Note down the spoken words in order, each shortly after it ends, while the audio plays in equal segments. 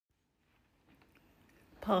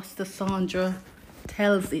Pastor Sandra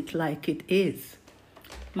tells it like it is.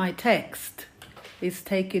 My text is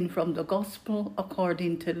taken from the Gospel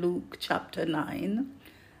according to Luke chapter 9,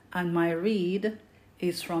 and my read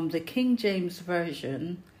is from the King James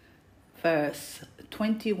Version, verse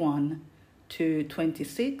 21 to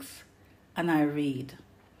 26, and I read,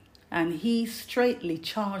 "And he straitly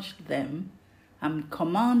charged them and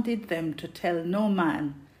commanded them to tell no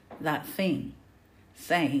man that thing,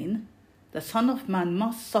 saying, The Son of Man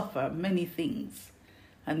must suffer many things,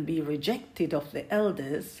 and be rejected of the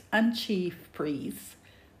elders and chief priests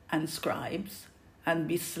and scribes, and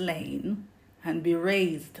be slain, and be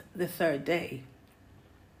raised the third day."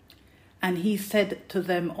 And he said to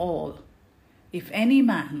them all, "If any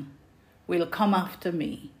man will come after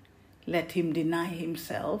me, let him deny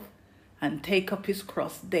himself, and take up his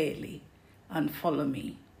cross daily, and follow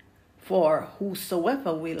me. For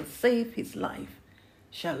whosoever will save his life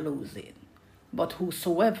shall lose it. But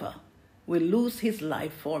whosoever will lose his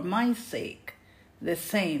life for my sake, the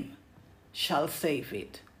same shall save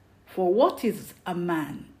it. For what is a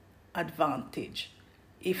man advantage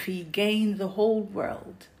if he gain the whole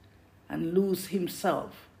world and lose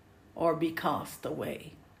himself or be cast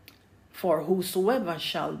away? For whosoever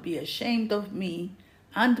shall be ashamed of me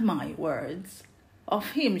and my words,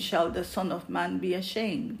 of him shall the Son of Man be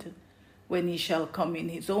ashamed, when he shall come in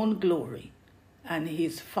his own glory and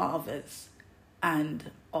his Father's and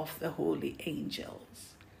of the holy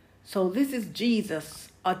angels." So this is Jesus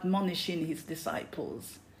admonishing his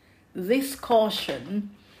disciples. This caution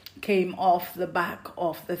came off the back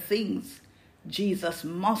of the things Jesus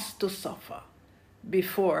must to suffer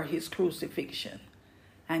before his crucifixion.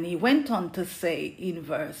 And he went on to say in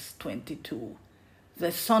verse 22,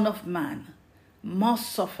 "The Son of Man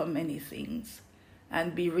must suffer many things,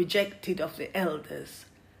 and be rejected of the elders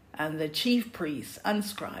and the chief priests and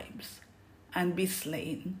scribes, and be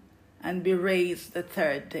slain, and be raised the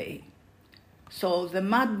third day." So the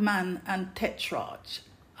madman and tetrarch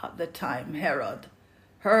at the time, Herod,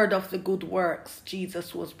 heard of the good works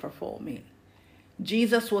Jesus was performing.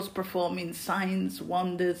 Jesus was performing signs,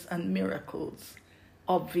 wonders, and miracles.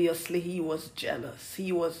 Obviously, he was jealous.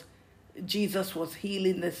 Jesus was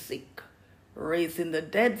healing the sick, raising the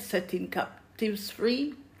dead, setting captives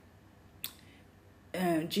free.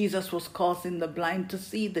 Jesus was causing the blind to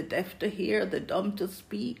see, the deaf to hear, the dumb to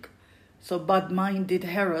speak. So bad-minded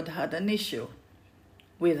Herod had an issue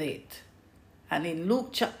with it. And in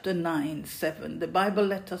Luke chapter 9:7, the Bible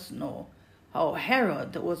let us know how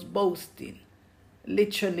Herod was boasting.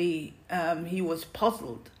 Literally, he was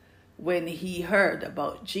puzzled when he heard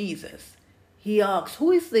about Jesus. He asked,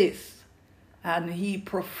 "Who is this?" And he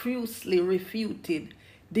profusely refuted,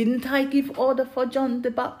 "Didn't I give order for John the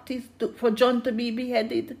Baptist, for John to be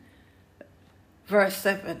beheaded?" Verse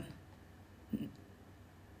 7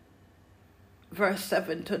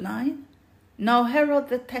 to 9. "Now Herod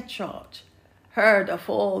the Tetrarch heard of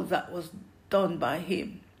all that was done by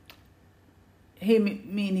him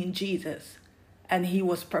meaning Jesus, and he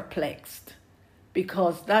was perplexed,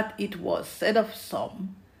 because that it was said of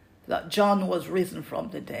some that John was risen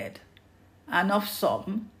from the dead, and of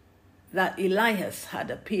some that Elias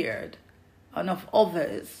had appeared, and of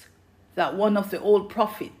others that one of the old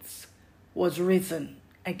prophets was risen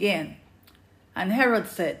again. And Herod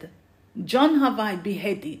said, John have I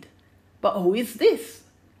beheaded, but who is this,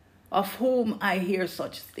 of whom I hear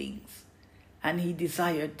such things? And he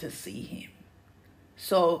desired to see him."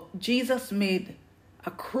 So Jesus made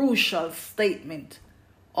a crucial statement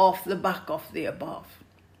off the back of the above.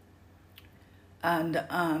 And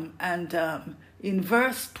in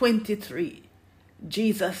verse 23,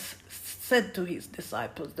 Jesus said to his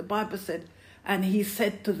disciples, the Bible said, "And he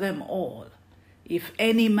said to them all, if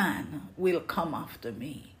any man will come after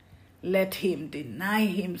me, let him deny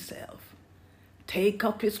himself, take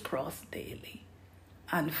up his cross daily,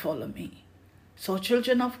 and follow me." So,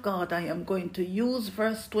 children of God, I am going to use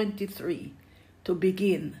verse 23 to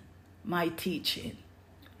begin my teaching.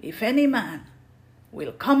 If any man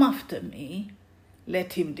will come after me,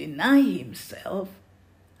 let him deny himself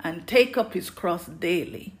and take up his cross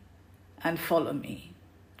daily and follow me.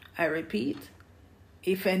 I repeat,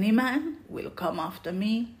 if any man will come after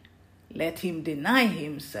me, let him deny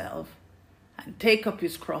himself and take up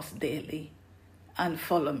his cross daily and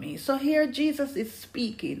follow me. So here Jesus is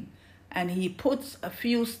speaking, and he puts a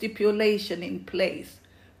few stipulations in place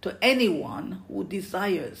to anyone who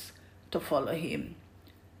desires to follow him,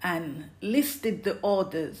 and listed the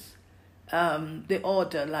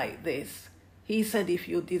order like this. He said, if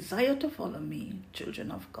you desire to follow me, children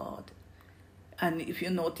of God, and if you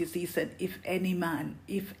notice, he said, if any man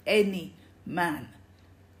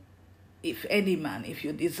if any man, if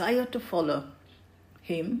you desire to follow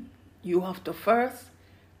him, you have to first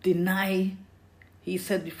deny. He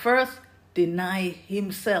said first deny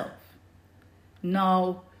himself.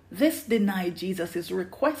 Now, this deny Jesus is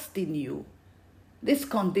requesting you. This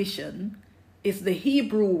condition is the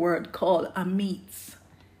Hebrew word called amitz,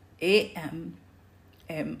 A-M-M-I-T-S,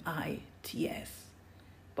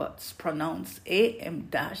 but it's pronounced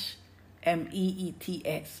A-M-M-E-E-T-S,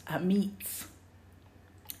 amitz.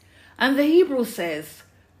 And the Hebrew says,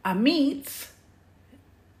 amitz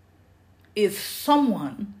is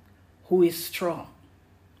someone who is strong.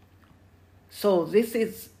 So this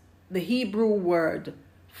is the Hebrew word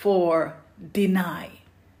for deny.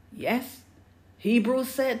 Yes, Hebrew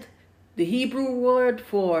said the Hebrew word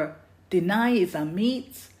for deny is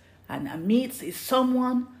amitz, and amitz is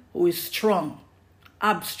someone who is strong,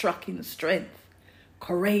 abstract in strength,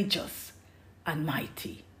 courageous, and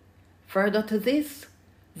mighty. Further to this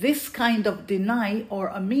kind of deny or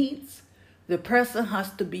amitz, the person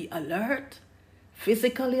has to be alert,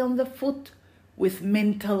 physically on the foot, with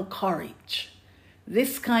mental courage.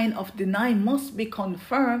 This kind of deny must be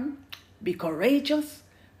confirmed, be courageous,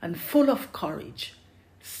 and full of courage,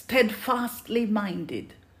 steadfastly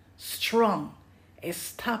minded, strong,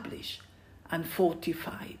 established, and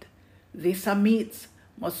fortified. This amitz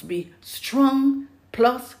must be strong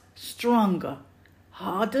plus stronger,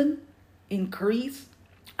 harden, increase,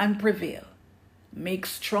 and prevail, make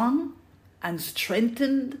strong and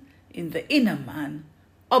strengthened in the inner man,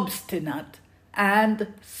 obstinate, and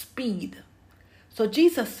speed. So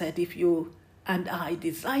Jesus said, if you and I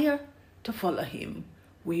desire to follow him,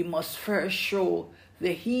 we must first show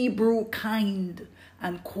the Hebrew kind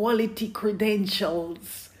and quality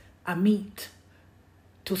credentials amit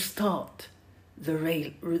to start the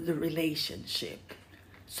relationship.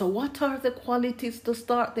 So what are the qualities to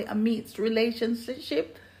start the amit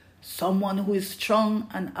relationship? Someone who is strong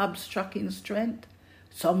and abstract in strength,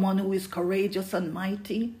 someone who is courageous and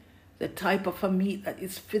mighty, the type of amit that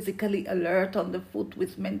is physically alert on the foot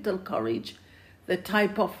with mental courage, the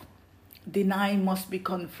type of deny must be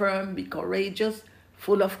confirmed, be courageous,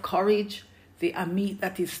 full of courage, the amit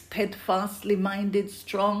that is steadfastly minded,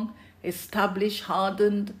 strong, established,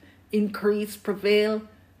 hardened, increase, prevail,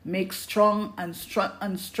 make strong and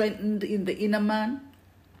strengthened in the inner man,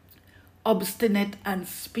 obstinate and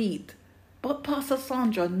speed. But Pastor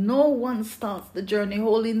Sandra, no one starts the journey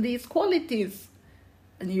holding these qualities.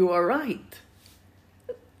 And you are right.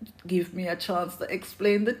 Give me a chance to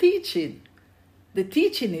explain the teaching. The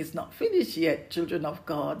teaching is not finished yet, children of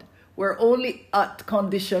God. We're only at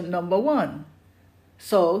condition number 1.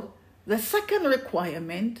 So, the second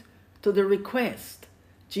requirement to the request,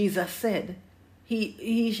 Jesus said,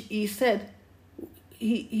 he said,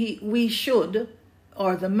 we should,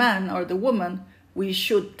 or the man or the woman, we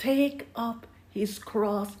should take up his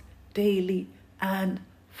cross daily and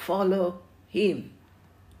follow him.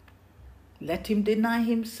 Let him deny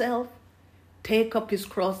himself, take up his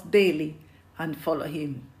cross daily, and follow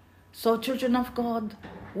him. So, children of God,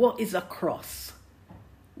 what is a cross?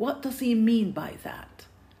 What does he mean by that?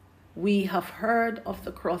 We have heard of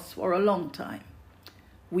the cross for a long time.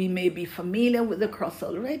 We may be familiar with the cross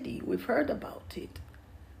already. We've heard about it.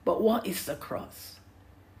 But what is the cross?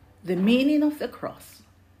 The meaning of the cross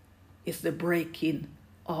is the breaking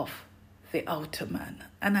of the outer man.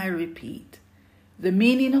 And I repeat, the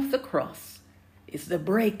meaning of the cross is the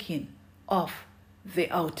breaking of the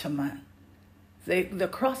outer man. The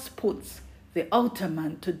cross puts the outer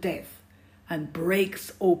man to death and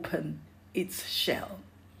breaks open its shell.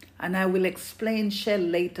 And I will explain shell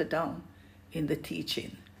later down in the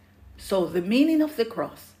teaching. So the meaning of the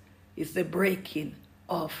cross is the breaking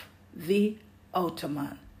of the outer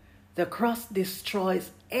man. The cross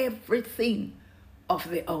destroys everything of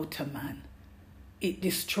the outer man. It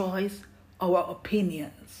destroys our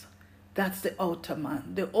opinions. That's the outer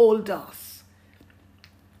man, the old us.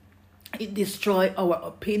 It destroys our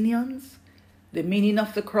opinions. The meaning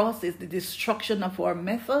of the cross is the destruction of our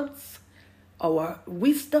methods, our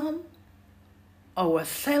wisdom, our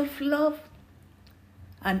self-love,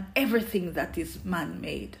 and everything that is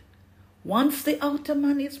man-made. Once the outer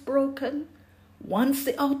man is broken, once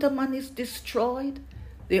the outer man is destroyed,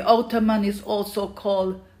 the outer man is also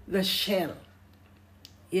called the shell.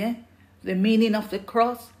 Yeah? The meaning of the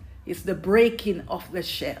cross is the breaking of the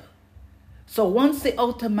shell. So once the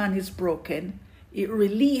outer man is broken, it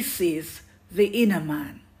releases the inner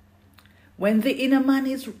man. When the inner man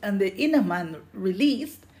is, and the inner man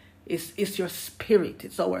released, is your spirit.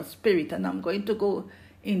 It's our spirit, and I'm going to go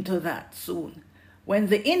into that soon. When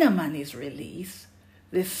the inner man is released,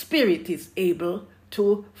 the spirit is able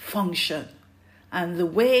to function. And the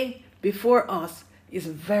way before us is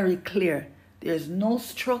very clear. There is no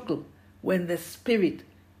struggle when the spirit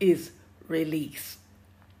is released.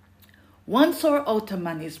 Once our outer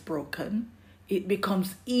man is broken, it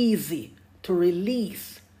becomes easy to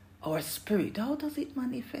release our spirit. How does it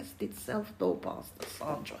manifest itself though, Pastor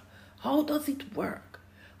Sandra? How does it work?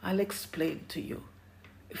 I'll explain to you.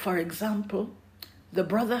 For example, the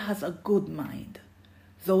brother has a good mind.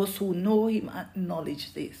 Those who know him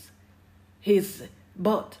acknowledge this.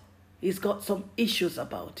 But he's got some issues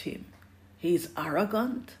about him. He's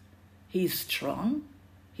arrogant, he's strong,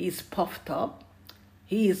 he's puffed up,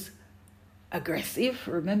 he's aggressive.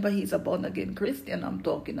 Remember, he's a born-again Christian I'm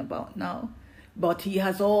talking about now. But he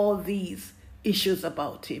has all these issues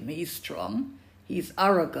about him. He's strong, he's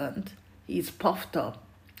arrogant, he's puffed up,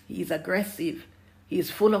 he's aggressive, he's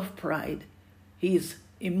full of pride, his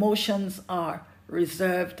emotions are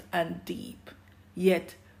reserved and deep.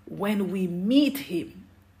 Yet, when we meet him,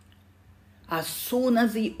 as soon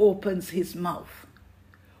as he opens his mouth,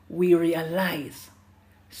 we realize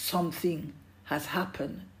something has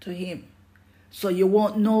happened to him. So you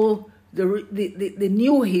won't know the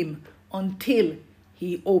new him until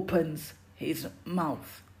he opens his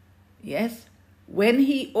mouth. Yes? When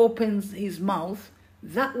he opens his mouth,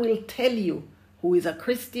 that will tell you who is a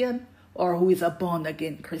Christian or who is a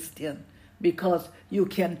born-again Christian, because you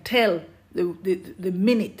can tell the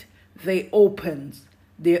minute they open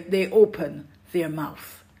their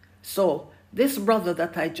mouth. So this brother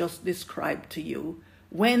that I just described to you,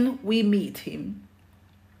 when we meet him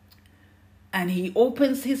and he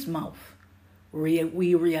opens his mouth,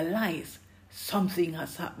 we realize something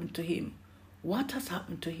has happened to him. What has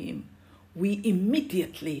happened to him? We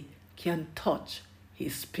immediately can touch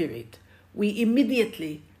his spirit. We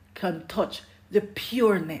immediately can touch the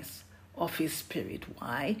pureness of his spirit.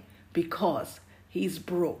 Why? Because he's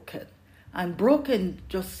broken. And broken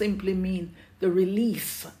just simply means the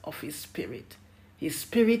release of his spirit. His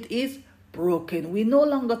spirit is broken. We no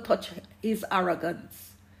longer touch his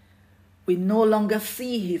arrogance. We no longer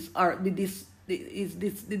see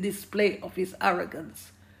the display of his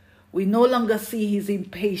arrogance. We no longer see his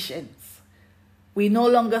impatience. We no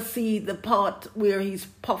longer see the part where he's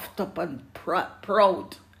puffed up and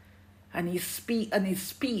proud, and his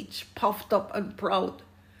speech puffed up and proud.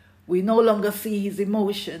 We no longer see his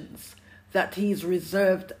emotions, that he's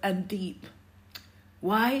reserved and deep.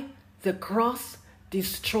 Why? The cross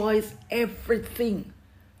destroys everything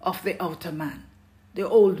of the outer man, the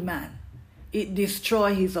old man. It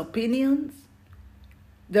destroys his opinions.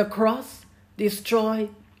 The cross destroys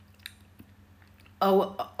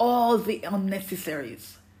all the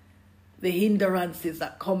unnecessaries, the hindrances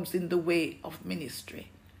that comes in the way of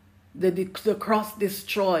ministry. The cross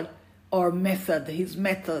destroys our method, his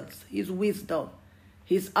methods, his wisdom,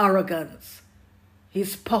 his arrogance,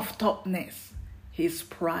 his puffed upness, his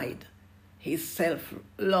pride, his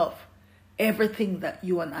self-love, everything that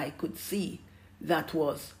you and I could see that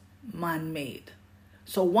was man-made.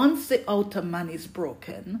 So once the outer man is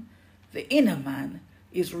broken, the inner man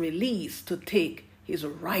is released to take his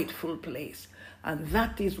rightful place. And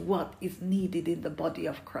that is what is needed in the body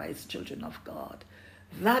of Christ, children of God.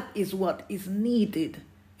 That is what is needed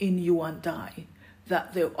in you and I.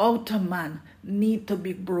 That the outer man need to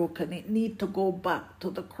be broken. It need to go back to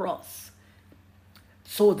the cross,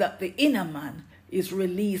 so that the inner man is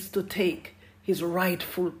released to take his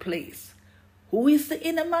rightful place. Who is the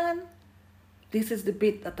inner man? This is the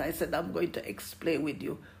bit that I said I'm going to explain with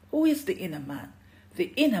you. Who is the inner man?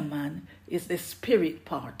 The inner man is the spirit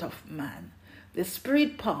part of man. The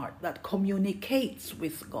spirit part that communicates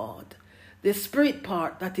with God. The spirit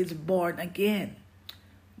part that is born again.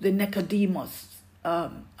 The Nicodemus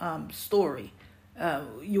story,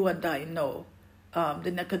 you and I know.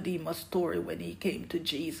 The Nicodemus story when he came to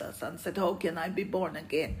Jesus and said, how can I be born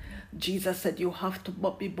again? Jesus said, you have to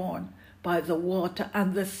be born by the water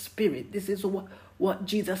and the spirit. This is what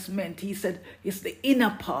Jesus meant. He said, it's the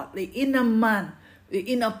inner part, the inner man. The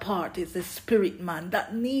inner part is the spirit man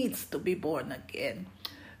that needs to be born again.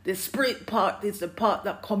 The spirit part is the part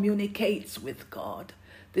that communicates with God.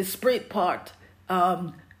 The spirit part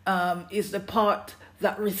is the part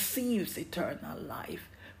that receives eternal life.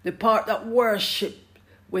 The part that worships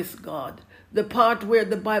with God. The part where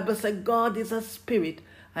the Bible said God is a spirit,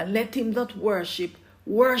 and let him that worship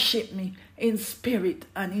me in spirit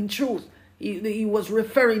and in truth. He was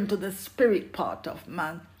referring to the spirit part of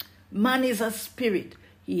man. Man is a spirit.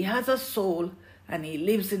 He has a soul and he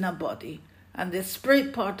lives in a body. And the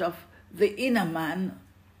spirit part of the inner man,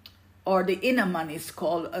 or the inner man is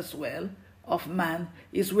called as well, of man,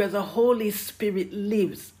 is where the Holy Spirit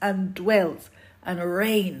lives and dwells and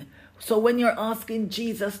reigns. So when you're asking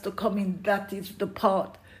Jesus to come in, that is the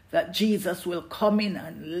part that Jesus will come in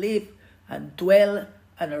and live and dwell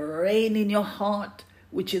and reign in your heart,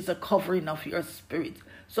 which is a covering of your spirit.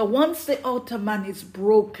 So once the outer man is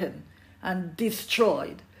broken and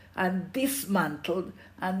destroyed and dismantled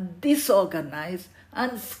and disorganized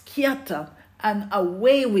and scattered and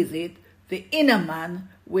away with it, the inner man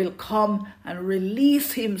will come and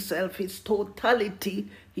release himself, his totality,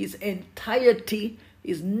 his entirety,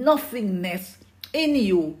 his nothingness in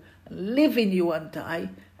you, live in you and I,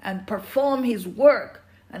 and perform his work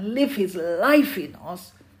and live his life in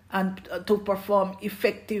us, and to perform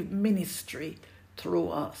effective ministry through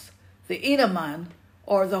us. The inner man,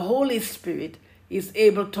 or the Holy Spirit, is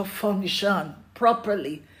able to function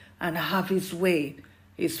properly and have his way,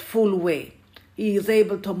 his full way. He is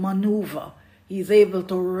able to maneuver. He is able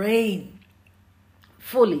to reign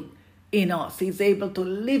fully in us. He is able to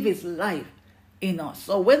live his life in us.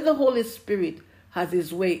 So when the Holy Spirit has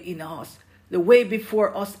his way in us, the way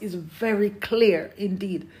before us is very clear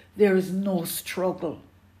indeed. There is no struggle.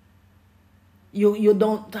 You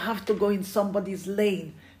don't have to go in somebody's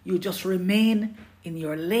lane. You just remain in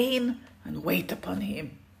your lane and wait upon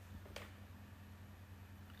him.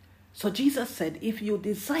 So Jesus said, if you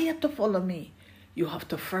desire to follow me, you have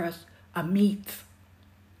to first amit.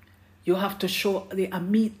 You have to show the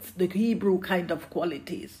amit, the Hebrew kind of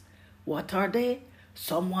qualities. What are they?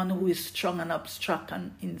 Someone who is strong and abstract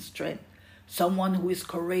and in strength. Someone who is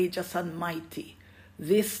courageous and mighty.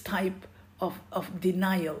 This type of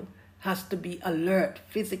denial has to be alert,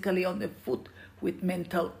 physically on the foot, with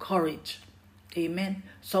mental courage. Amen.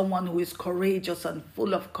 Someone who is courageous and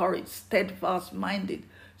full of courage, steadfast-minded,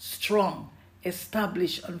 strong,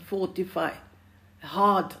 established and fortified,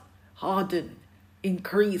 hardened,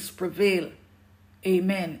 increase, prevail.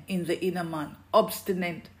 Amen. In the inner man,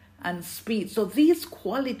 obstinate and speed. So these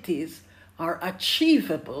qualities are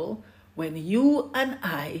achievable when you and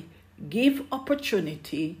I give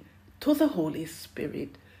opportunity to the Holy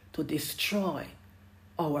Spirit to destroy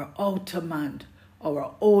our outer man,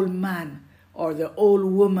 our old man, or the old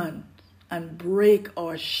woman, and break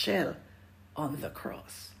our shell on the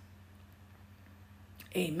cross.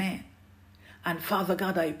 Amen. And Father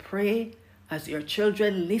God, I pray as your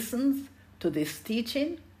children listen to this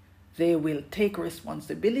teaching, they will take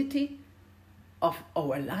responsibility of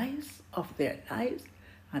our lives, of their lives,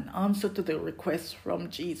 and answer to the request from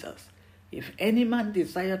Jesus. If any man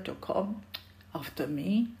desire to come after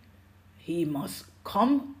me, he must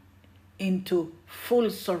come into full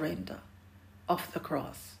surrender of the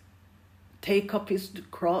cross. Take up his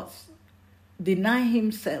cross, deny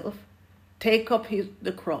himself, take up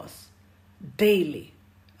the cross daily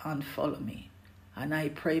and follow me. And I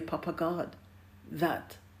pray, Papa God,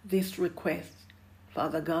 that this request,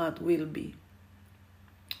 Father God, will be,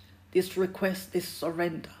 this request, this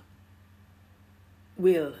surrender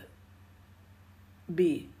will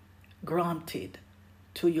be granted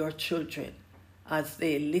to your children as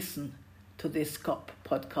they listen to this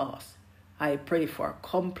podcast. I pray for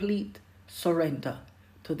complete surrender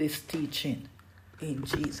to this teaching in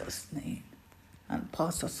Jesus' name. And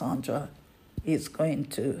Pastor Sandra is going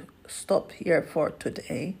to stop here for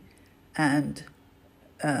today. And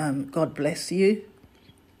God bless you.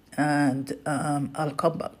 And I'll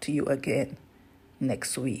come back to you again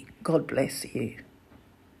next week. God bless you.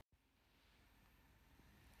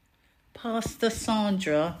 Pastor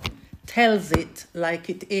Sandra tells it like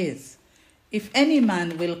it is. If any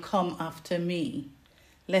man will come after me,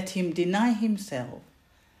 let him deny himself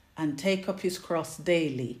and take up his cross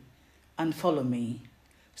daily and follow me.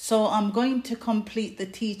 So I'm going to complete the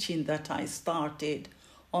teaching that I started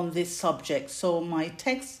on this subject. So my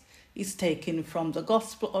text is taken from the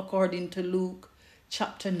Gospel according to Luke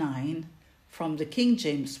chapter 9, from the King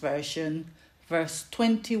James Version, verse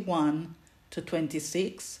 21 to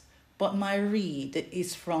 26. But my read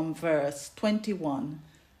is from verse 21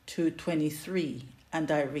 to 23, and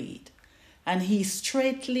I read, And he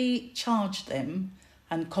straitly charged them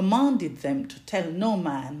and commanded them to tell no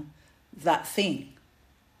man that thing,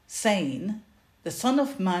 saying, The Son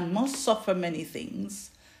of Man must suffer many things,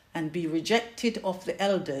 and be rejected of the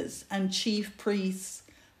elders and chief priests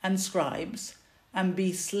and scribes, and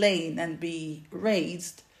be slain and be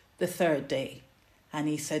raised the third day. And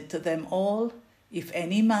he said to them all, If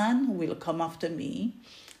any man will come after me,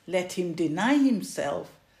 let him deny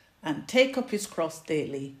himself and take up his cross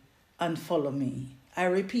daily and follow me. I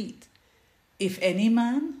repeat, if any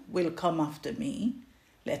man will come after me,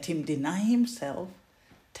 let him deny himself,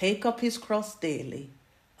 take up his cross daily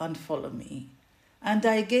and follow me. And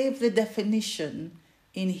I gave the definition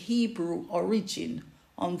in Hebrew origin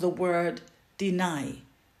on the word deny,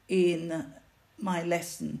 in my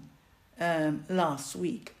lesson last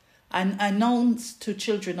week. I announced to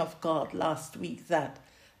children of God last week that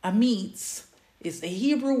amitz is the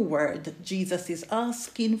Hebrew word Jesus is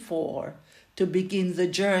asking for to begin the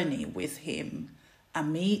journey with him.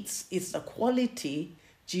 Amitz is the quality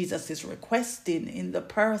Jesus is requesting in the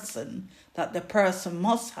person that the person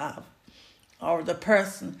must have, or the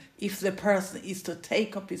person, if the person is to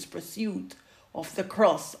take up his pursuit of the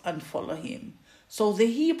cross and follow him. So the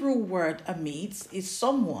Hebrew word amitz is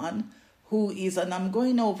someone who is, and I'm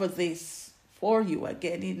going over this for you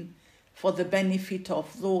again for the benefit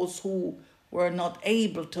of those who were not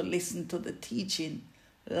able to listen to the teaching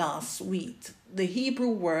last week. The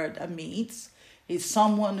Hebrew word amitz is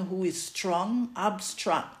someone who is strong,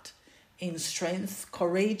 abstract in strength,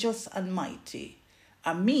 courageous and mighty.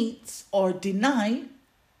 Amitz, or deny,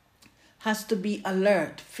 has to be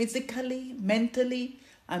alert physically, mentally,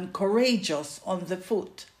 and courageous on the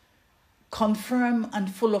foot, confirm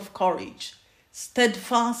and full of courage,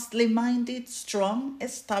 steadfastly minded, strong,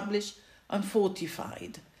 established, and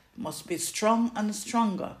fortified. Must be strong and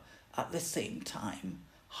stronger at the same time.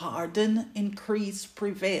 Harden, increase,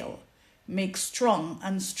 prevail. Make strong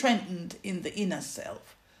and strengthened in the inner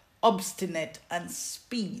self. Obstinate and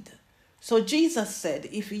speed. So Jesus said,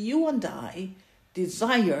 if you and I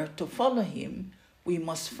desire to follow him, we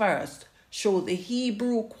must first show the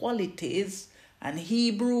Hebrew qualities and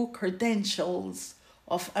Hebrew credentials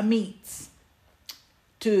of amitz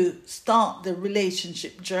to start the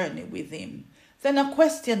relationship journey with him. Then a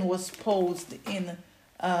question was posed in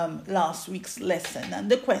last week's lesson, and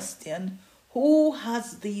the question, who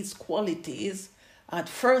has these qualities at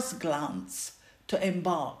first glance to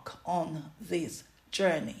embark on this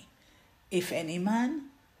journey? If any man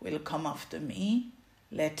will come after me,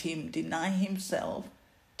 let him deny himself,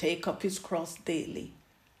 take up his cross daily,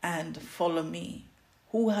 and follow me.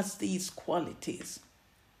 Who has these qualities?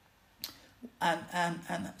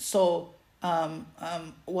 So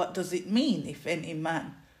what does it mean? If any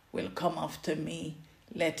man will come after me,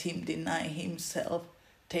 let him deny himself,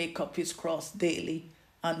 take up his cross daily,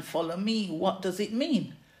 and follow me. What does it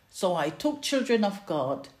mean? So I took children of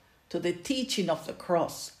God to the teaching of the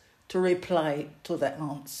cross to reply to the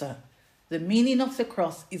answer. The meaning of the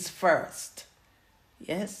cross is first.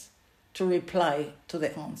 Yes, to reply to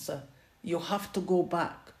the answer, you have to go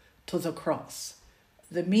back to the cross.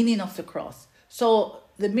 The meaning of the cross. So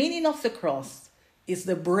the meaning of the cross is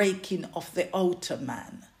the breaking of the outer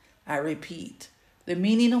man. I repeat, the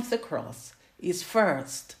meaning of the cross is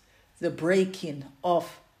first the breaking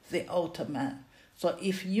of the outer man. So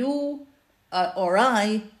if you or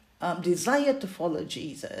I desire to follow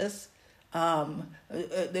Jesus,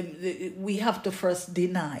 we have to first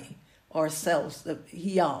deny ourselves,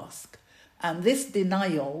 he asked. And this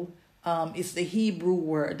denial is the Hebrew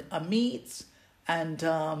word amitz, and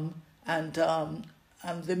the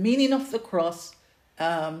meaning of the cross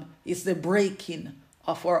is the breaking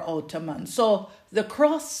of our outer man. So the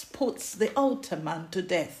cross puts the outer man to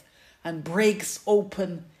death and breaks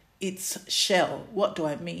open its shell. What do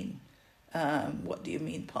I mean? What do you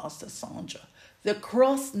mean, Pastor Sandra? The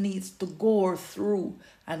cross needs to go through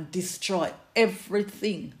and destroy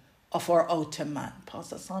everything of our outer man.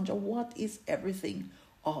 Pastor Sandra, what is everything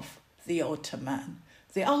of the outer man?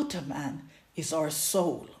 The outer man is our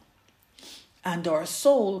soul. And our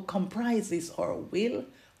soul comprises our will,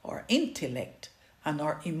 our intellect, and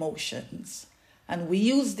our emotions. And we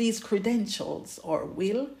use these credentials, our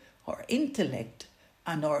will, our intellect,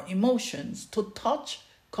 and our emotions to touch,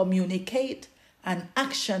 communicate, and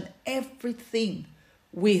action everything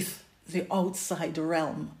with the outside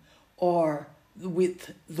realm or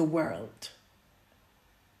with the world.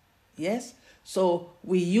 Yes? So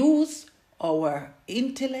we use our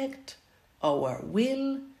intellect, our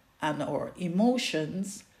will, and our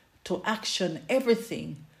emotions to action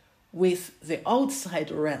everything with the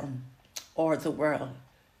outside realm or the world,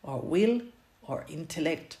 our will, our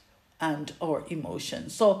intellect, and our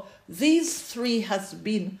emotions. So these three has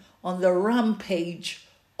been on the rampage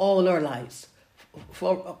all our lives,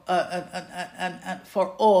 for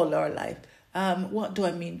all our life. What do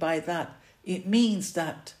I mean by that? It means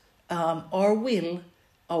that our will,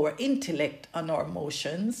 our intellect, and our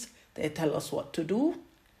emotions, they tell us what to do,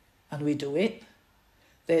 and we do it.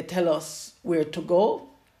 They tell us where to go.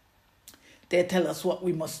 They tell us what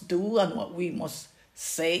we must do and what we must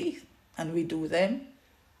say, and we do them.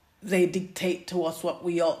 They dictate to us what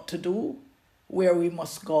we ought to do, where we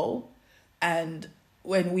must go, and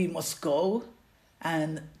when we must go.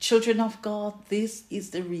 And children of God, this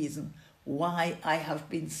is the reason why I have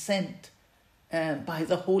been sent by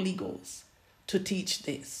the Holy Ghost to teach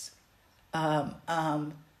this.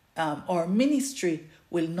 our ministry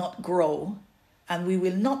will not grow, and we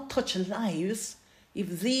will not touch lives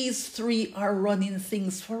if these three are running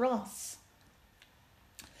things for us.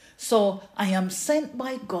 So I am sent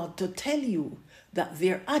by God to tell you that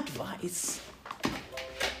their advice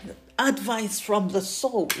from the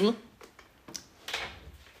soul,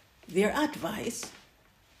 their advice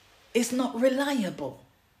is not reliable.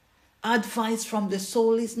 Advice from the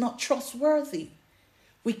soul is not trustworthy.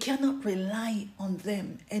 We cannot rely on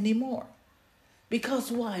them anymore.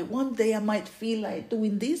 Because why? One day I might feel like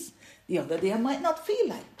doing this. The other day I might not feel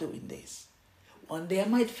like doing this. One day I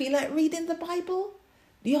might feel like reading the Bible.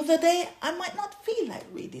 The other day I might not feel like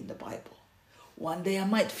reading the Bible. One day I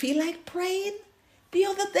might feel like praying. The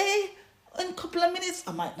other day, in a couple of minutes,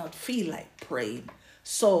 I might not feel like praying.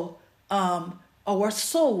 So our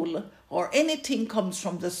soul, or anything comes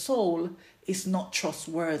from the soul, is not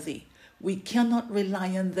trustworthy. We cannot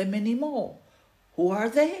rely on them anymore. Who are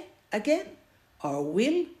they? Again, our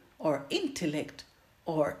will, our intellect,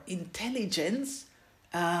 or intelligence,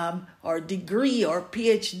 or degree, or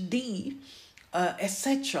PhD,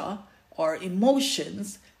 etc., or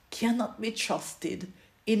emotions cannot be trusted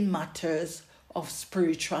in matters of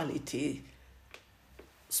spirituality.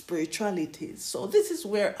 So this is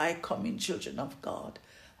where I come in, children of God.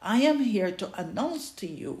 I am here to announce to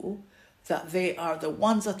you that they are the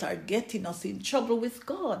ones that are getting us in trouble with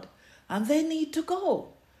God, and they need to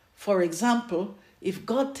go. For example, if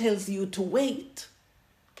God tells you to wait,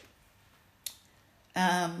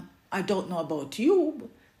 I don't know about you,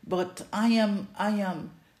 but I am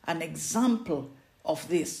an example of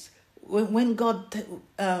this. When God,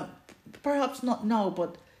 perhaps not now,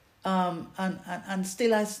 but and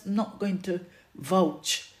still I'm not going to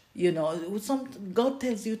vouch. God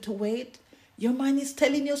tells you to wait. Your mind is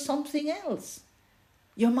telling you something else.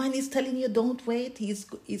 Your mind is telling you don't wait.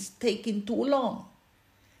 He's taking too long.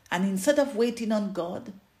 And instead of waiting on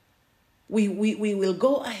God, we will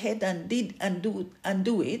go ahead and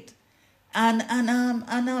do it.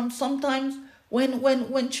 And sometimes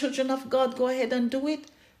when children of God go ahead and do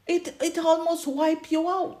it, it almost wipe you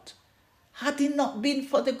out. Had it not been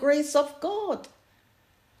for the grace of God.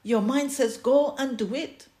 Your mind says go and do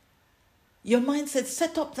it. Your mind says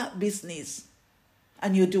set up that business,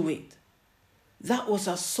 and you do it. That was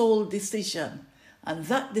a soul decision, and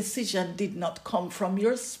that decision did not come from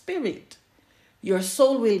your spirit. Your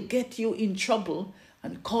soul will get you in trouble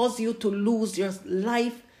and cause you to lose your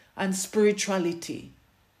life and spirituality.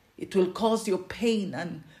 It will cause you pain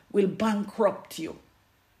and will bankrupt you.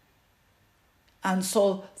 And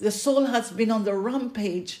so the soul has been on the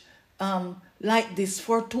rampage like this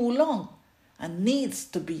for too long and needs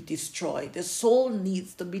to be destroyed. The soul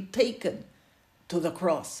needs to be taken to the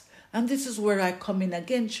cross. And this is where I come in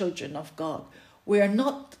again, children of God. We are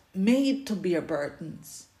not made to bear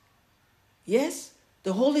burdens. Yes,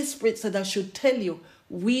 the Holy Spirit said I should tell you,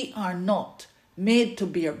 we are not made to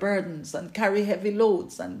bear burdens and carry heavy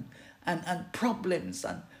loads and problems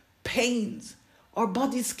and pains. Our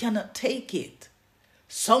bodies cannot take it.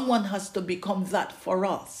 Someone has to become that for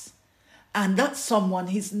us. And that someone,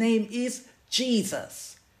 his name is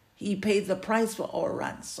Jesus. He paid the price for our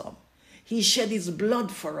ransom. He shed his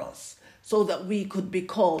blood for us so that we could be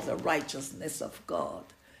called the righteousness of God.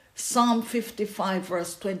 Psalm 55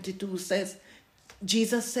 verse 22 says,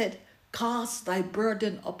 Jesus said, cast thy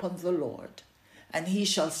burden upon the Lord, and he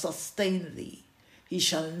shall sustain thee. He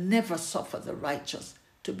shall never suffer the righteous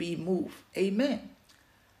to be moved. Amen.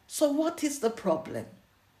 So what is the problem?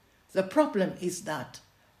 The problem is that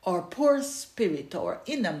our poor spirit, our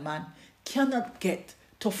inner man, cannot get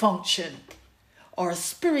to function. Our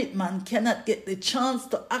spirit man cannot get the chance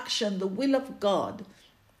to action the will of God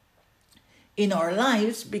in our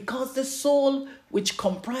lives because the soul, which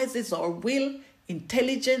comprises our will,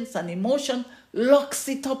 intelligence, and emotion, locks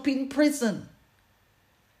it up in prison.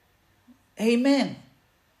 Amen.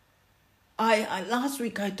 I last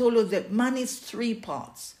week I told you that man is three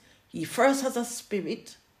parts. He first has a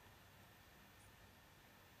spirit,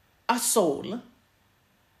 a soul,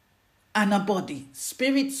 and a body.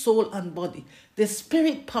 Spirit, soul, and body. The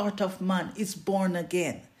spirit part of man is born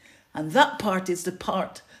again. And that part is the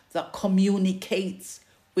part that communicates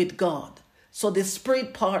with God. So the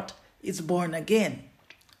spirit part is born again.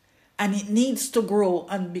 And it needs to grow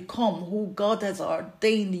and become who God has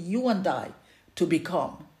ordained you and I to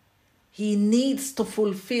become. He needs to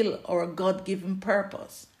fulfill our God-given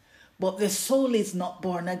purpose. But the soul is not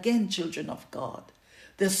born again, children of God.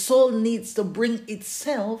 The soul needs to bring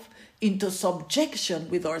itself into subjection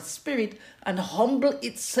with our spirit and humble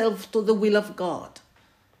itself to the will of God.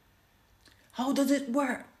 How does it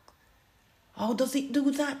work? How does it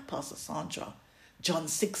do that, Pastor Sandra? John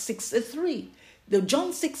 6:63. The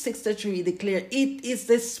John 6:63 declare, it is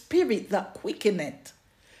the spirit that quickeneth,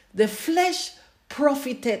 the flesh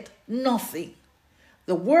profiteth nothing.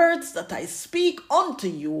 The words that I speak unto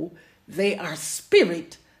you, they are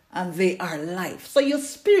spirit and they are life. So your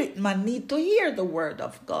spirit man need to hear the word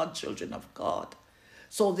of God, children of God.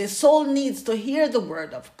 So the soul needs to hear the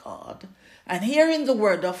word of God. And hearing the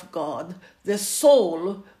word of God, the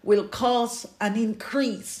soul will cause an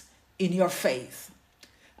increase in your faith.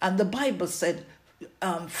 And the Bible said,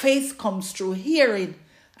 faith comes through hearing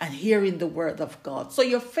and hearing the word of God. So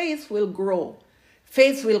your faith will grow.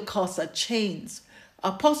 Faith will cause a change.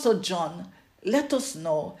 Apostle John let us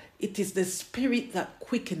know it is the spirit that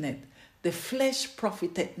quickeneth, the flesh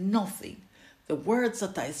profiteth nothing. The words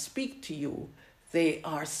that I speak to you, they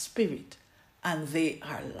are spirit and they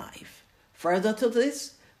are life. Further to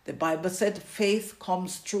this, the Bible said faith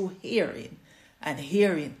comes through hearing and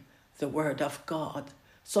hearing the word of God.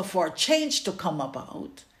 So for change to come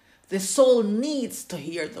about, the soul needs to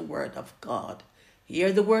hear the word of God.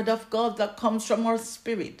 Hear the word of God that comes from our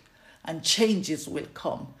spirit, and changes will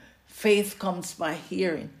come. Faith comes by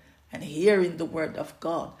hearing, and hearing the word of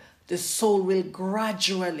God. The soul will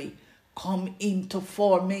gradually come into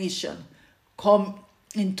formation, come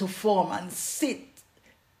into form, and sit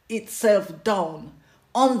itself down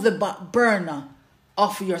on the back burner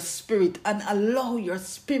of your spirit and allow your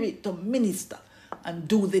spirit to minister and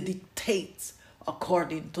do the dictates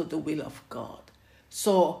according to the will of God.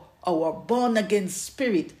 So our born again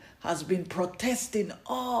spirit has been protesting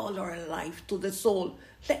all our life to the soul,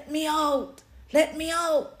 let me out, let me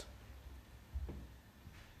out.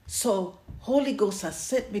 So Holy Ghost has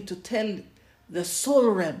sent me to tell the soul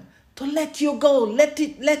realm to let you go, let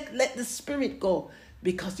the spirit go,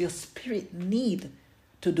 because your spirit need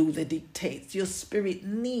to do the dictates. Your spirit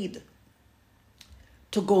need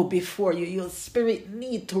to go before you. Your spirit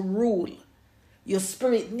need to rule. Your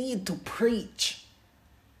spirit need to preach.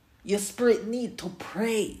 Your spirit need to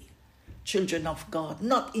pray. Children of God,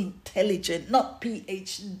 not intelligent, not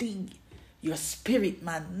PhD. Your spirit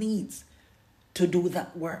man needs to do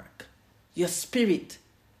that work. Your spirit,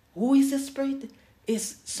 who is the spirit?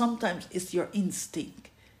 Sometimes it's your instinct.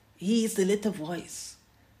 He is the little voice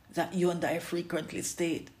that you and I frequently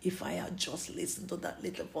state. If I had just listened to that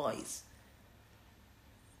little voice,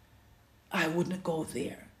 I wouldn't go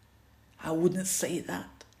there. I wouldn't say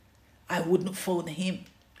that. I wouldn't phone him.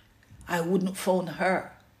 I wouldn't phone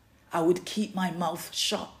her. I would keep my mouth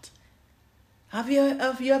shut. Have you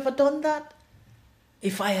ever done that?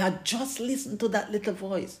 If I had just listened to that little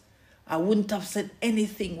voice, I wouldn't have said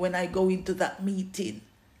anything when I go into that meeting.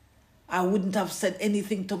 I wouldn't have said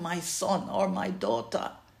anything to my son or my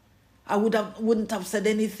daughter. I wouldn't have said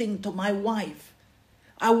anything to my wife.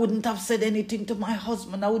 I wouldn't have said anything to my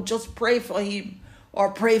husband. I would just pray for him or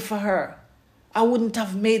pray for her. I wouldn't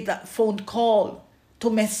have made that phone call to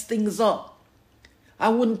mess things up. I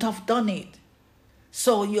wouldn't have done it.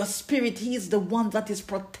 So your spirit, he is the one that is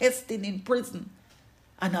protesting in prison.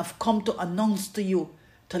 And I've come to announce to you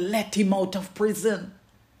to let him out of prison,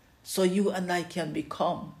 so you and I can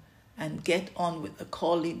become and get on with the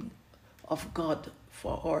calling of God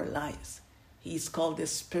for our lives. He's called the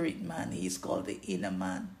spirit man. He's called the inner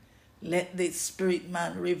man. Let the spirit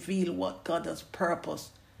man reveal what God has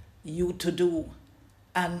purposed you to do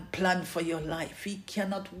and plan for your life. He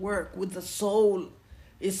cannot work with the soul.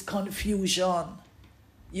 It's confusion.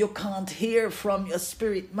 You can't hear from your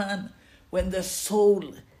spirit man when the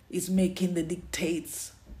soul is making the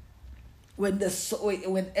dictates.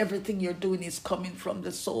 When everything you're doing is coming from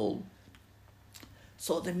the soul.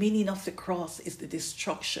 So the meaning of the cross is the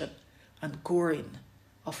destruction and goring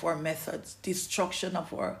of our methods, destruction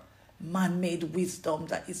of our man-made wisdom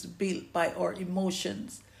that is built by our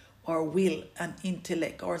emotions, our will and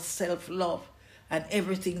intellect, our self-love, and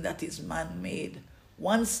everything that is man-made.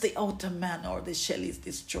 Once the outer man or the shell is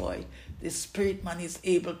destroyed, the spirit man is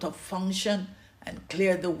able to function and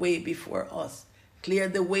clear the way before us. Clear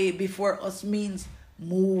the way before us means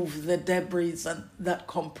move the debris and that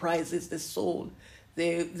comprises the soul,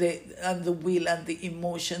 and the will and the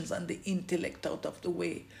emotions and the intellect out of the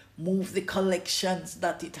way. Move the collections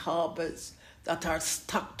that it harbors, that are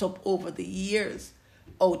stacked up over the years,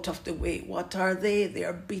 out of the way. What are they? They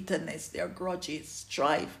are bitterness, they are grudges,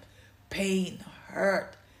 strife, pain,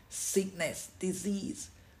 hurt, sickness,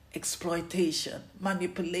 disease, exploitation,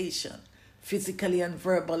 manipulation, physically and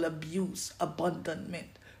verbal abuse,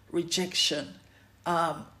 abandonment, rejection.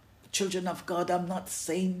 Children of God, I'm not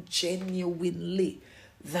saying genuinely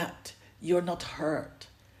that you're not hurt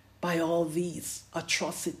by all these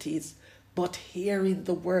atrocities, but hearing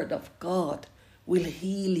the word of God will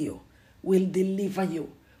heal you. will deliver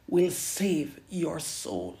you, will save your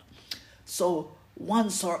soul. So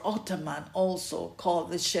once our Ottoman also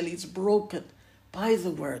called the shell is broken by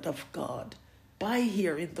the word of God, by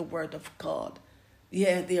hearing the word of God.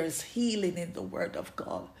 Yeah, there is healing in the word of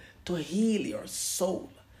God to heal your soul.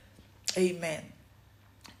 Amen.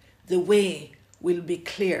 The way will be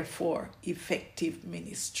clear for effective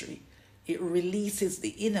ministry. It releases the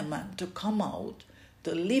inner man to come out,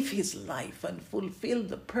 to live his life and fulfill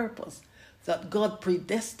the purpose that God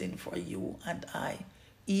predestined for you and I,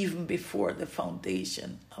 even before the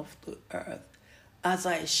foundation of the earth. As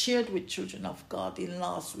I shared with children of God in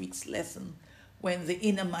last week's lesson, when the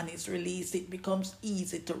inner man is released, it becomes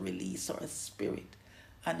easy to release our spirit.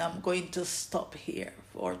 And I'm going to stop here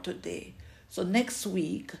for today. So next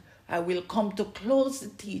week, I will come to close the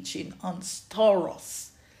teaching on stauros.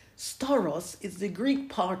 Stauros is the Greek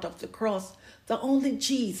part of the cross that only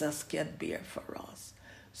Jesus can bear for us.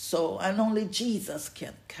 So, and only Jesus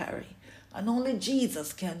can carry. And only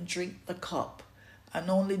Jesus can drink the cup. And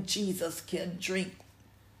only Jesus can drink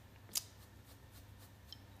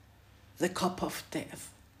the cup of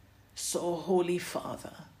death. So, Holy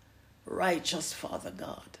Father, righteous Father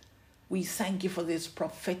God, we thank you for this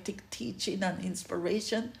prophetic teaching and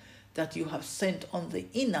inspiration that you have sent on the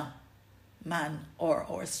inner man or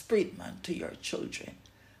our spirit man to your children.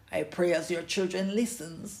 I pray as your children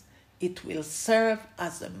listens, it will serve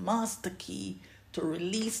as a master key to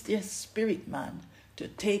release their spirit man, to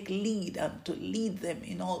take lead and to lead them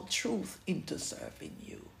in all truth into serving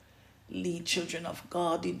you. Lead children of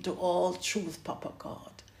God into all truth, Papa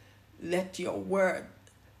God. Let your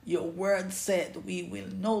word said we will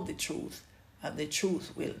know the truth, and the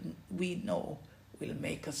truth we know will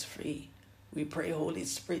make us free. We pray, Holy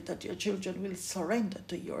Spirit, that your children will surrender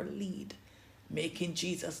to your lead, making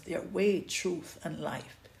Jesus their way, truth, and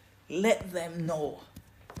life. Let them know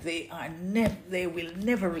they will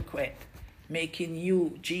never regret making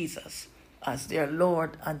you, Jesus, as their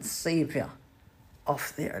Lord and Savior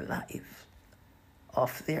of their life.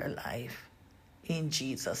 In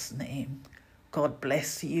Jesus' name, God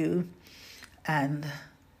bless you, and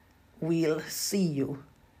we'll see you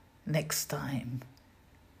next time.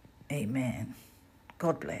 Amen.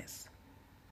 God bless.